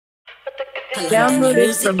Download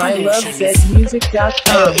it from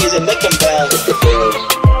ilovezmusic.com. He's a making band.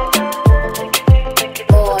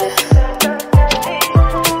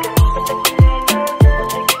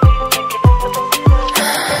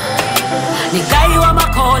 Nikai wa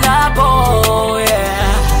makola boy,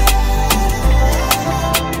 yeah.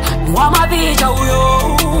 Wa mabija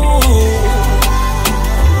uyo.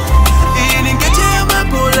 Iningeje ya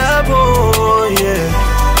makola boy, yeah.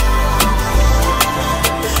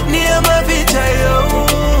 Ni ya mabija yo.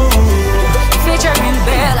 Featuring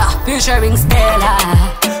Bella, featuring Stella.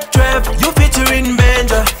 Trev, you featuring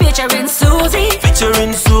Benja. Featuring Susie,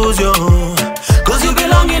 Featuring Susie, cause you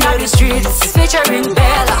belong in all the streets. featuring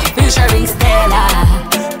Bella, featuring Stella.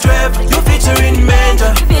 Trev, you featuring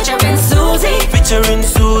Benja. Featuring Susie, Featuring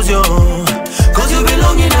Susie, cause you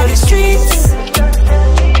belong in all the streets.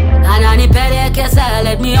 Anani pelekeza,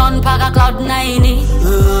 let me unpack a cloud 9.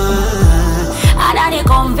 Anani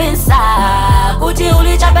convince kuti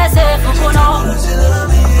ulichape safe kuno.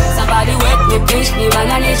 Somebody wake me, pinch me,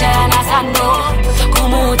 banani chana sando.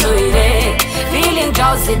 Kumutu ile, feeling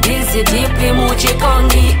drowsy, dizzy, deeply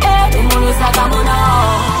muchikondi. Munu saka muno.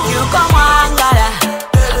 You come wangala,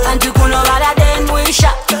 antu kuno bala den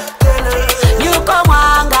wisha. You come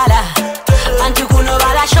wangala, antu kuno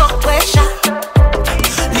bala shock pressure.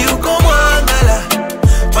 You come wangala,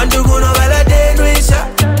 pandu kuno bala denwisha.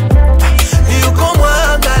 You come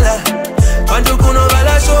wangala, pandu kuno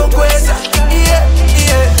bala shokwesa. Yeah,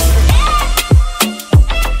 yeah.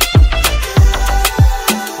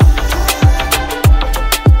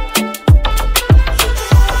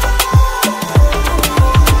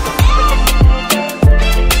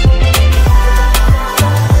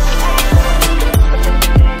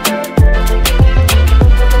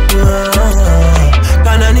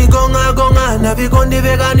 Kanani gonga gonga na vikondi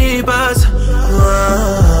vegani pasa.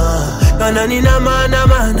 Kanani nama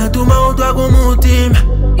nama tuma utwa kumutima.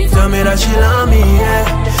 Samira shilami yeah.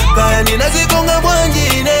 Kayani nazigonga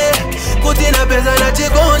mwanjine, kutina pesa na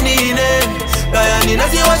chikondine. Kayani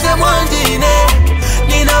naziwase mwanjine,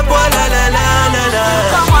 nina kwa la la la la la.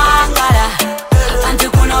 Come wangala,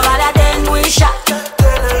 antu kuno bala den wisha.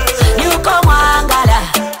 You come wangala,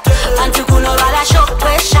 antu kuno bala shock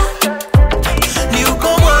pressure. You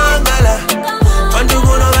come wangala, pandu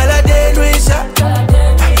kuno bala denwisha.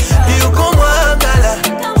 You come wangala,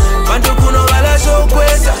 pandu kuno bala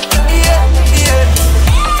shokwesa. Yeah, yeah.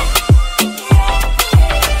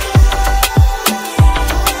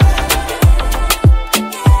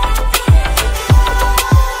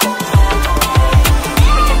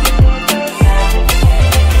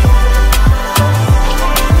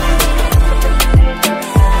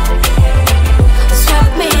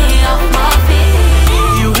 Swept me off my feet.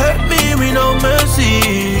 You hurt me with no mercy.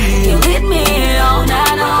 You hit me on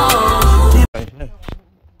and on.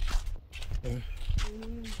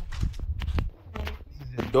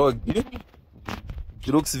 Dog, it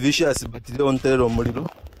looks vicious, but they don't tell them little.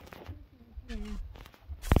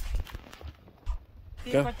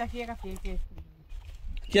 Yeah,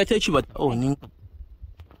 tell you, but oh,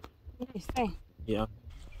 yeah.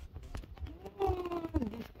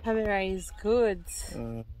 Camera is good.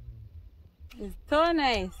 It's so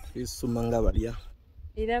nice. It's Sumangavalia.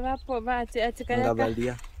 Ila ati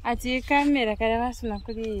Ngavalia. ati camera kala basuna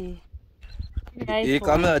kuri E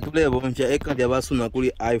camera tulebo mpya ekali abasuna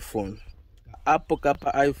kuri iPhone. Apple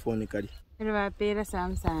kapa iPhone kali. ila bapera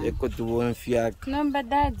Samsung. Eko tubonfya. Nomba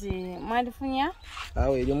daji mwalifunya?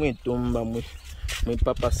 Awe ili mwitumba mwi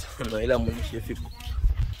papa sana ila mwishefiku.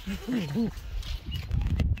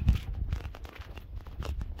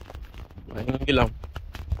 Wangila.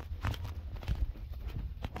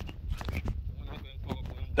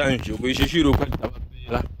 Tanjo kuishishiro kwa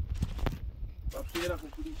tabapela. Papera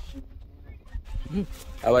kukulishi.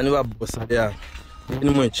 Aba ni babosa ya. Ni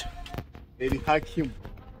mwecha. Eli Hakim.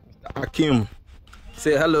 Hakim.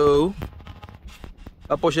 Say hello.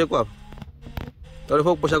 Aposhe kwa.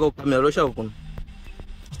 Tolifo kuposha kwa kamera losha huko.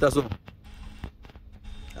 Staso.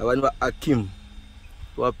 Aba ni ba Hakim.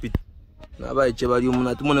 Wapi. Naba iche bali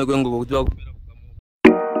umuna tumone kwengo kutiwa kupera.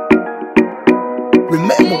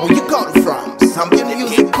 Remember where you got it from. Something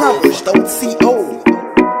music published on CO.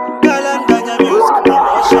 Kalanganya music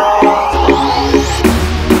promotion.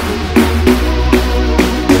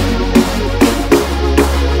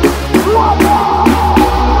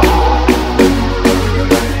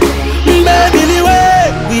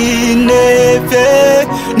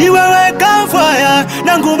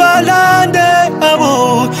 Nangubalande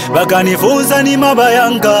abo bakanifunza ni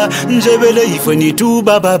mabayanga njebele ifwe ni tu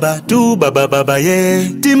baba ye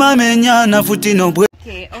timamenya na futino bwe.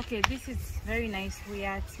 Okay, this is very nice. We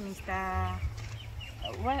are at Mr.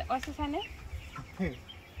 What's his name?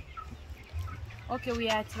 Okay, we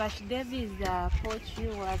are at Davies poultry.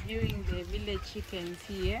 We are viewing the village chickens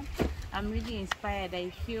here. I'm really inspired. I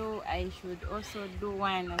feel I should also do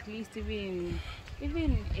one, at least even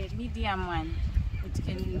a medium one. It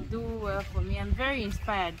can do well for me. I'm very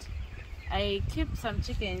inspired. I keep some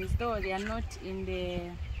chickens, though they are not in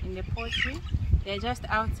the poultry. They're just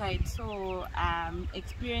outside, so I'm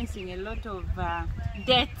experiencing a lot of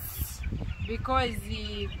deaths because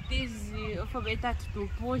these better to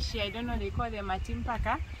push. I don't know, they call them a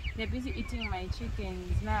timpaka. They're busy eating my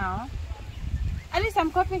chickens now. At least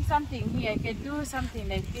I'm copying something here. I can do something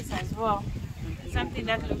like this as well. Something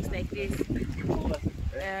that looks like this.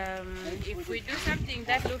 If we do something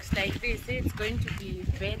that looks like this, it's going to be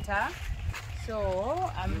better.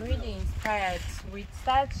 So I'm really inspired with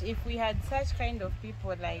such. If we had such kind of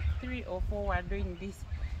people, like 3 or 4 were doing this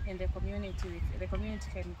in the community, the community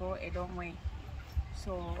can go a long way.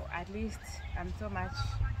 So at least I'm so much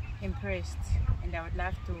impressed, and I would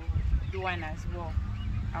love to do one as well.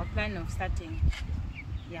 Our plan of starting.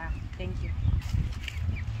 Yeah, thank you.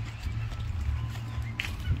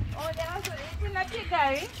 Oh, they also eating a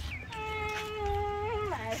piggery.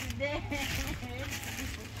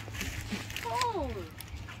 Oh.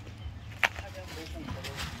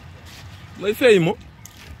 My favorite.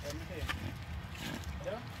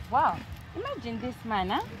 Wow, imagine this man,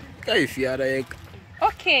 huh?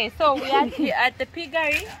 Okay, so we are here at the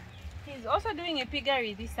piggery. He's also doing a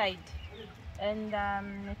piggery this side. And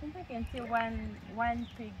I think I can see one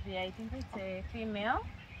pig there. I think it's a female.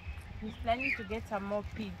 He's planning to get some more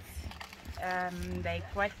pigs. Like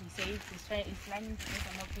what he says, he's planning to get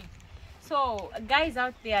some more pigs. So guys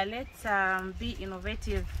out there, let's be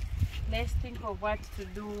innovative. Let's think of what to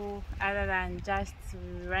do other than just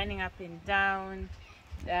running up and down.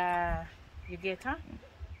 You get, huh?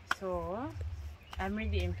 So I'm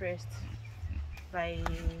really impressed by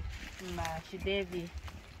Davies,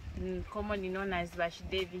 commonly known as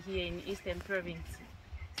Davies here in Eastern Province.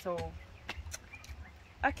 So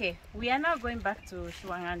okay, we are now going back to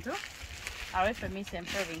Shuangandu, away from Eastern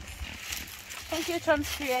Province. Thank you, Chom's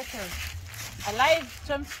Creative. Alive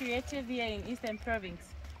Chom's Creative here in Eastern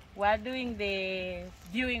Province. We are doing the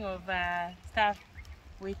viewing of stuff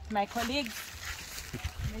with my colleague,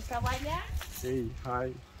 Mr. Wanya. Hey,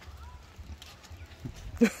 hi.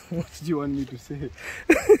 What do you want me to say?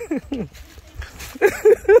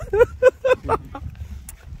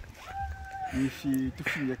 If you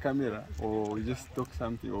took the camera, or we just talk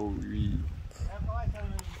something, or we.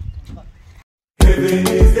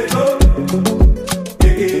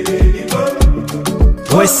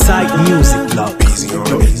 Westside Music Love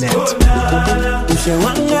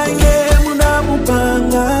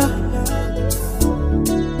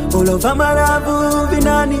Olova maravu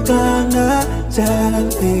vinanikanga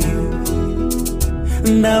chate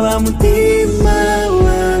Ndawa mutima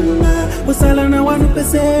wanga Wasala na wanu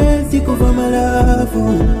pesenti kuva maravu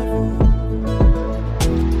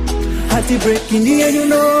Hati breaking the you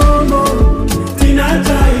know Tina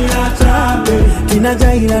jaila chape Tina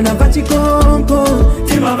jaila na vachikonko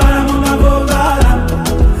Tima vara monga bovara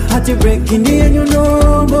Hati breaking the you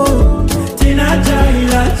know Tina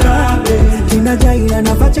jaila chape Tina jaila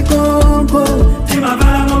na vachikonko Tima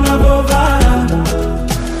vara monga bovara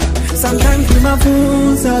Sometimes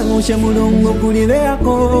kimafunza Ushe mulungu kulivea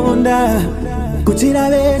konda Kuchira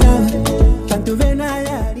vena Tantu vena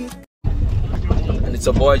yari And it's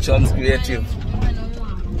a boy Chom's Creative.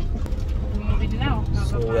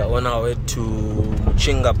 So we are on our way to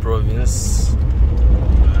Chinga Province.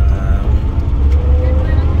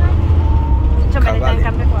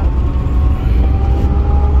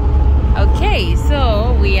 Okay,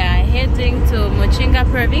 so we are heading to Mochinga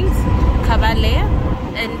Province, Kabale,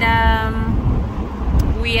 and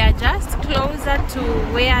we are just closer to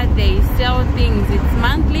where they sell things. It's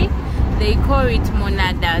monthly. They call it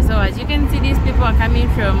Monada. So as you can see, these people are coming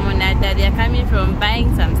from Monada. They are coming from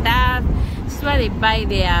buying some stuff. This is where they buy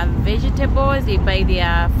their vegetables, they buy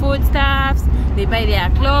their foodstuffs, they buy their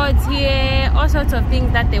clothes here, all sorts of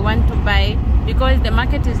things that they want to buy, because the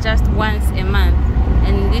market is just once a month,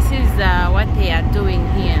 and this is what they are doing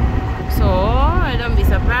here. So don't be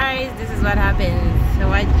surprised, this is what happens. So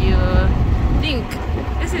what do you think?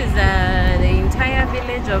 This is the entire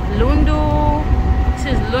village of Lundu. This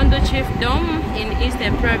is Lundu Chiefdom in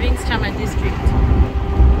Eastern Province, Chama district.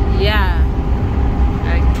 Yeah.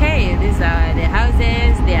 Okay, these are the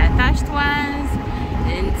houses. They are thatched ones,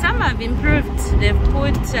 and some have improved. They've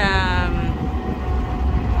put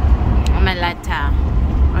malata.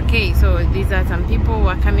 Okay, so these are some people who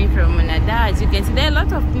are coming from Monada. As you can see, there are a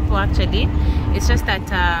lot of people actually. It's just that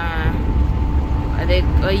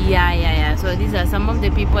Oh yeah. So these are some of the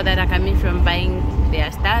people that are coming from buying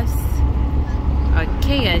their stuffs.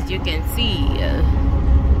 Okay, as you can see.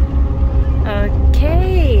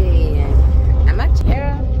 Okay, I'm actually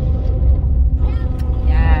here.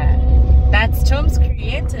 Yeah, that's Tom's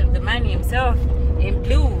Creative, the man himself in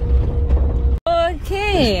blue.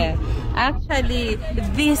 Okay, actually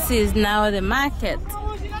this is now the market.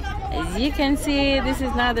 As you can see, this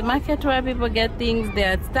is now the market where people get things,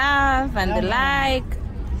 their stuff and the like.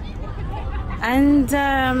 And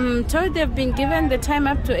told they've been given the time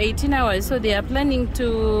up to 18 hours, so they are planning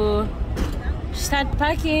to start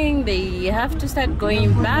packing. They have to start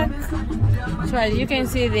going back. So as you can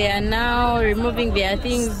see, they are now removing their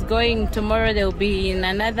things. Going tomorrow, they'll be in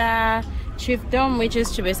another chiefdom, which is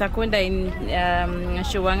Chibesakunda in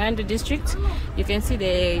Shiwangandu district. You can see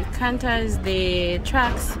the canters, the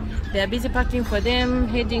trucks. They are busy packing for them,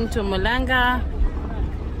 heading to Mulanga.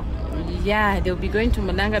 Yeah, they'll be going to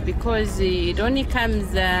Mulanga because it only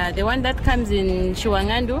comes, the one that comes in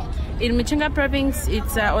Shiwangandu, in Michinga province,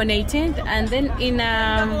 it's on 18th, and then in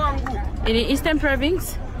the Eastern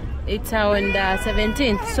province, it's on the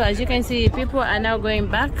 17th. So as you can see, people are now going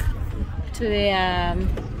back to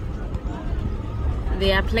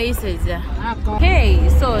their places. Okay,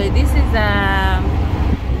 so this is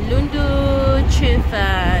Lundu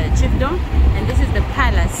chiefdom, and this is the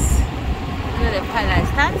palace. Where the palace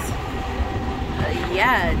starts.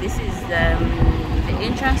 Yeah, this is the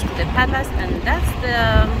entrance to the palace, and that's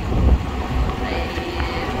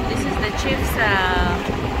this is the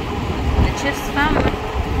chief's farm,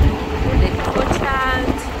 the orchard,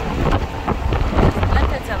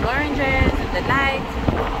 buckets of oranges and the like.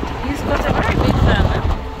 He's got a very big farm.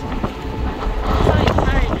 So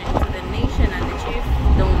encouraging to the nation and the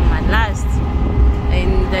chiefdom at last.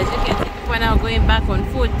 And as you can see, people are now going back on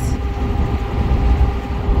foot.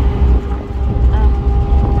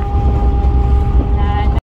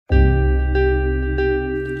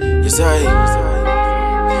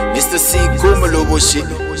 Mr. C. Kumaloboshi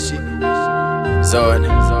Zone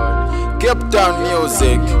Cape Town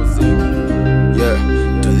music. Yeah,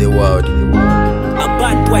 to the world. A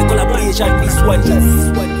bad boy collaboration, this one.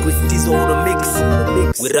 With this on the mix.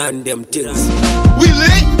 We run them things. We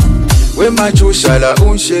lit. We machushala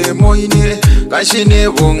unshe moine Kanshine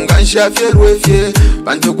bunga nshafye rwefye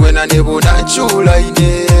Bantu kwena nebo nachula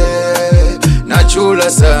ine Nachula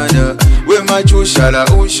sana. We machushala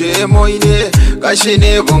unshe moine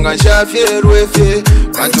Kanshine bunga nshafye rwefye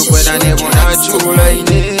Bantu kwena nebo nachula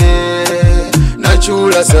ine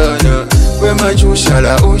Nachula sana. We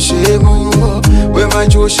machushala unshe mo. We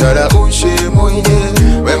machushala unshe moine.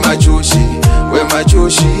 We machushi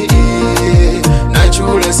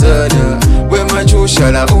Nachula sana. We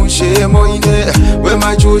machushala unshe moine. We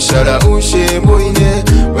machushala unshe moine.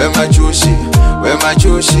 We machushi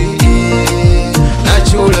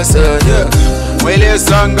Nachula sana. Mwele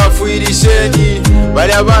sanga fuirisheni.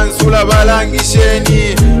 Bali abansula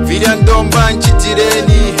balangisheni. Vidya ndomba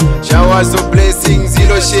nchitireni. Showers of blessings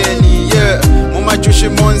ilosheni. Yeah, mumachushi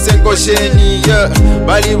monse nkosheni. Yeah,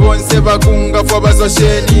 bali bonse bakunga fwa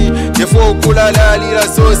basosheni. Nefo ukulala lila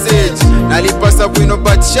sausage. Nalipasa bwino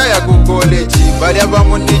batisha ya kukoleji. Bali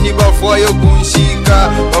abamunini bafwayo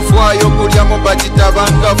kunshika. Bafwayo kuliamo batita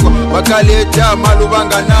bangafwa. Bakaleta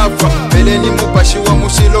malubanga nafwa. Bele ni mupashi wa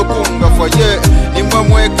mushilo kungafwa. Yeah, nimwe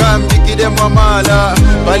mweka mbikide mwamala.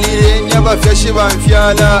 Balireni abafyashi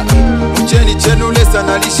bamfyala. Mcheni chenu lesa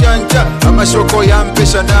nalishanja. Amashoko ya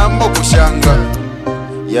mpesha na mokushanga.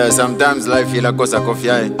 Yeah, sometimes life ila kosa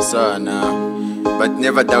kofia sana. But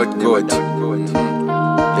never doubt God.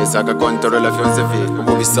 Lesa ka controla fyonse fi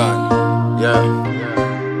kububi sana. Yeah,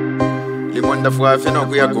 limonda fwa feno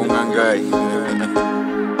kuya kungangai.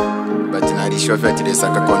 But narishwa fyati lesa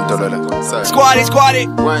ka controla sana. Squad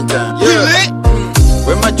Wanja. Yeah,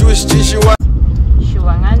 we majush chishi wa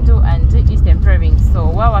Shiwangandu and Eastern province. So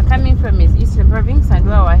where we're coming from is Eastern province, and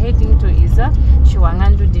where we're heading to is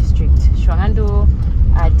Shiwangandu district. Shiwangandu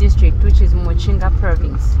district, which is Mochinga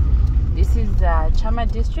province. This is Chama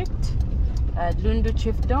district, Lundu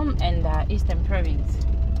chiefdom, and Eastern province.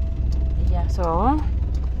 Yeah, so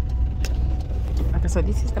okay, so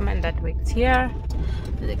this is the man that works here,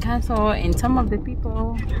 the council, and some of the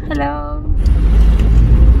people. Hello.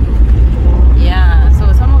 Yeah,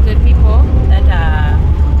 so some of the people that are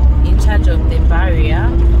in charge of the barrier.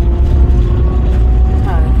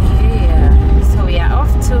 Okay, so we are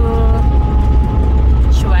off to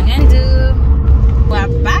Shiwangandu. We're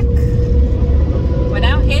back. We're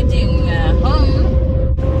now heading home.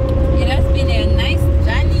 It has been a nice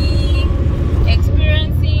journey,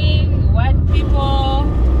 experiencing what people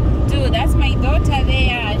do. That's my daughter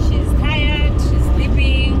there. She's tired. She's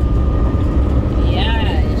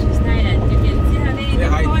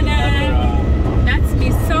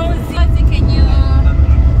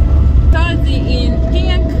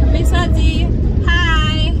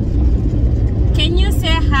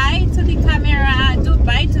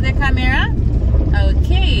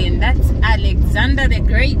Alexander the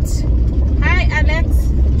Great. Hi, Alex.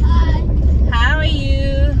 Hi. How are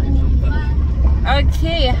you?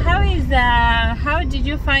 Okay, how did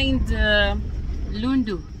you find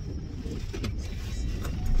Lundu?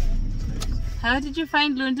 How did you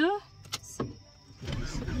find Lundu? It's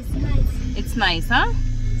nice. It's nice, huh?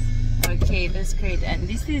 Okay, that's great. And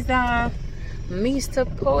this is Mr.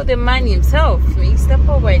 Paul, the man himself. Mr.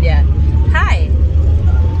 Paul right there. Hi.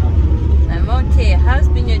 I'm okay. How's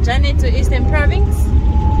been your journey to Eastern Province?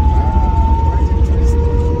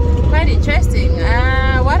 Quite interesting.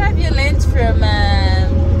 What have you learned from I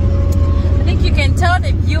think you can tell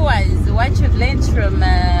the viewers what you've learned from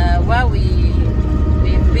where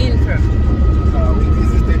we've been from. We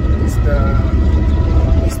visited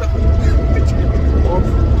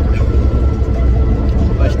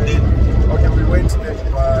Okay, we went to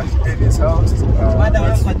Davies' house.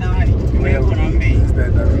 Where we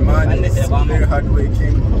visited the man is very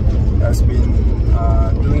hardworking, has been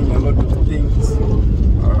doing a lot of things.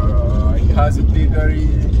 He has a piggery,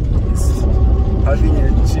 he's having a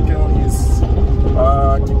chicken, he's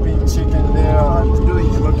keeping chicken there and doing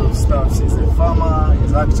a lot of stuff. He's a farmer,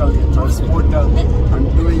 he's actually a transporter and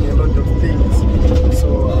doing a lot of things. So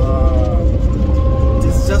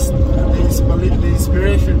it's just the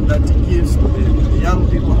inspiration that he gives to the young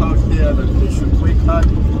people out there that they should work hard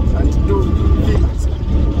and do things.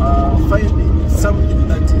 Finding something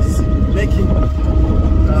that is making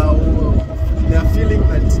they are feeling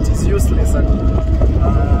that it is useless and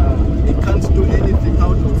they can't do anything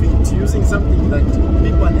out of it, using something that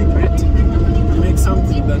people are neglecting to make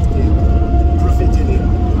something that can profit in it.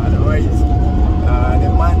 Otherwise, the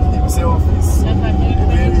man himself is a very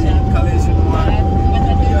encouraging one.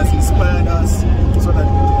 He has inspired us so that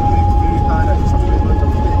we can work very hard and do a lot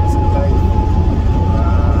of things in life.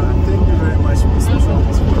 Thank you very much, Mr.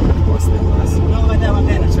 Jones, for hosting us.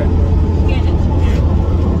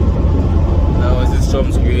 This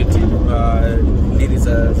Chom's creative. Indeed, it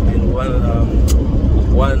has been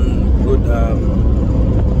one good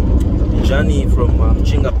journey from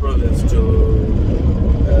Chinga province to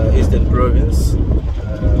Eastern province.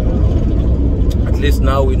 At least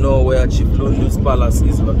now we know where Chief Lundu's palace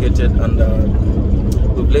is located, and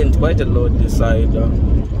we've learned quite a lot this side. We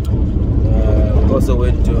also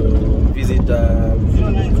went to visit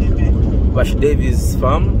Davies'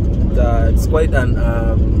 farm. It's quite an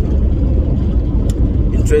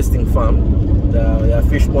interesting farm. There are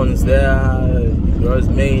fish ponds there, it grows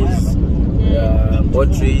maize,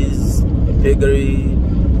 poultries, a piggery.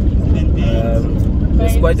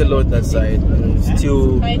 There's quite a lot that side, and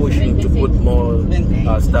still pushing to put more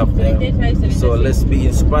stuff there. So let's be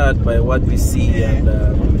inspired by what we see and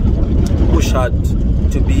push hard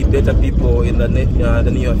to be better people in the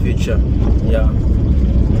near future. Yeah.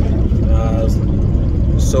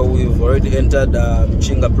 So we've already entered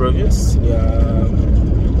Chinga province. We are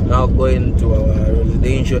now going to our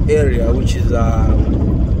residential area, which is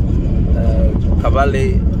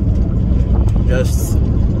Kavale, just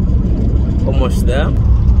almost there.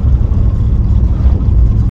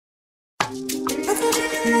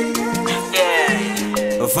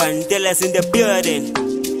 Vandellas in the building.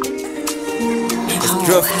 It's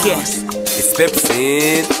rough cash. It's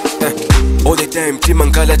Pepsi. All the time,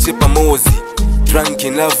 Timangala Chipa Mozi. Drunk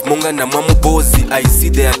in love, Monga na mamu bozi. I see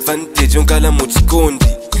the advantage, Ongala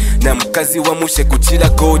Muchikondi. Na mkazi wa mushe kuchila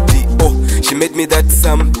kodi. Oh, she made me that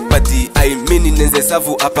somebody. I mean in the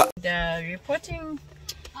savu apa. The reporting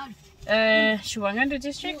Shuangando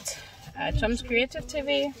district, Chom's Creative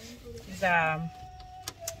TV is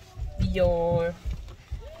your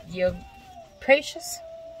precious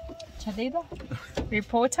Chadeba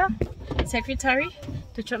reporter, secretary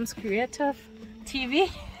to Chom's Creative TV.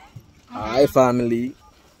 Hi family.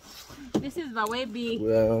 This is the Webby.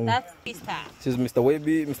 Well, that's Mr. This is Mr.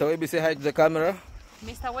 Webby. Mr. Webby, say hi to the camera.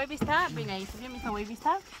 Mr. Webby Star, bring an interview, Mr. Webby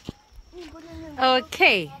Star.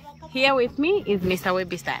 Okay, here with me is Mr.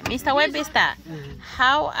 Webby Star. Mr. Webby Star,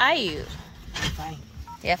 how are you? I'm fine.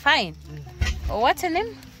 You're fine. What's your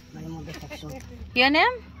name? Your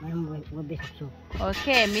name?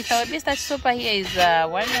 Okay, Mr. Webby Star Super here is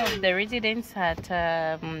one of the residents at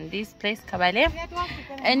this place, Kabale.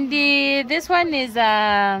 And this one is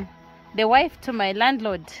the wife to my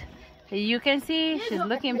landlord. You can see she's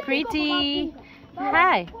looking pretty.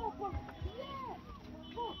 Hi.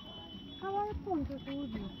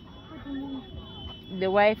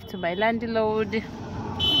 The wife to my landlord.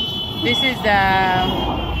 This is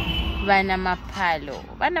Vana Mapalo.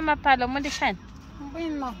 Vana Mapalo, Mondishan.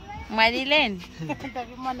 Marilyn.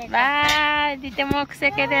 Ba, dite mo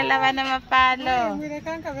kusekedela Vana Mapalo.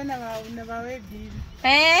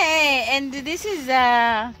 Hey, and this is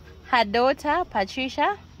her daughter,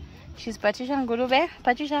 Patricia. She's Patricia Ngurube.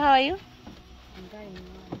 Patricia, how are you?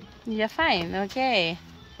 You're fine, okay.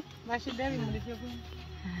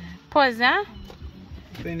 Pause, huh?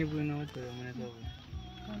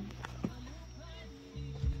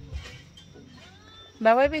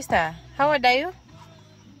 Baby Bista, how old are you?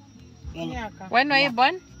 When were you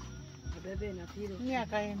born?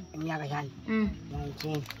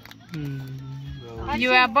 You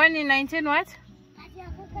were born in 19 what?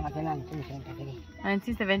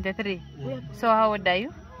 1973. So how old are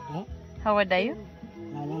you? How old are you?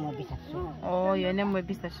 Oh, your name will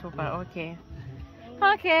be Mr. Super. Okay.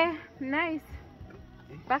 Okay, nice.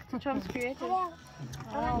 Back to Chom's Creative.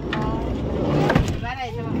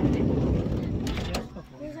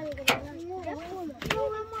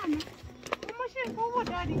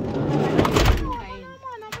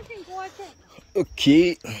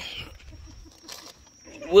 Okay.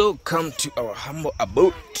 Welcome to our humble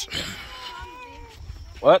abode.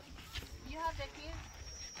 What? You have the keys?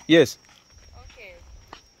 Yes. Okay.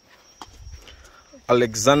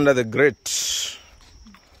 Alexander the Great.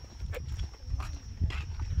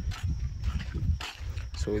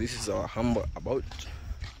 So this is our humble abode.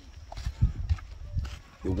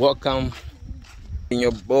 You're welcome.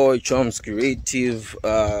 Your boy Chom's Creative.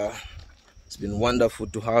 It's been wonderful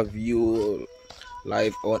to have you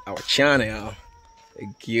live on our channel.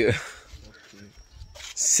 Thank you.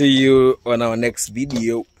 See you on our next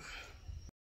video.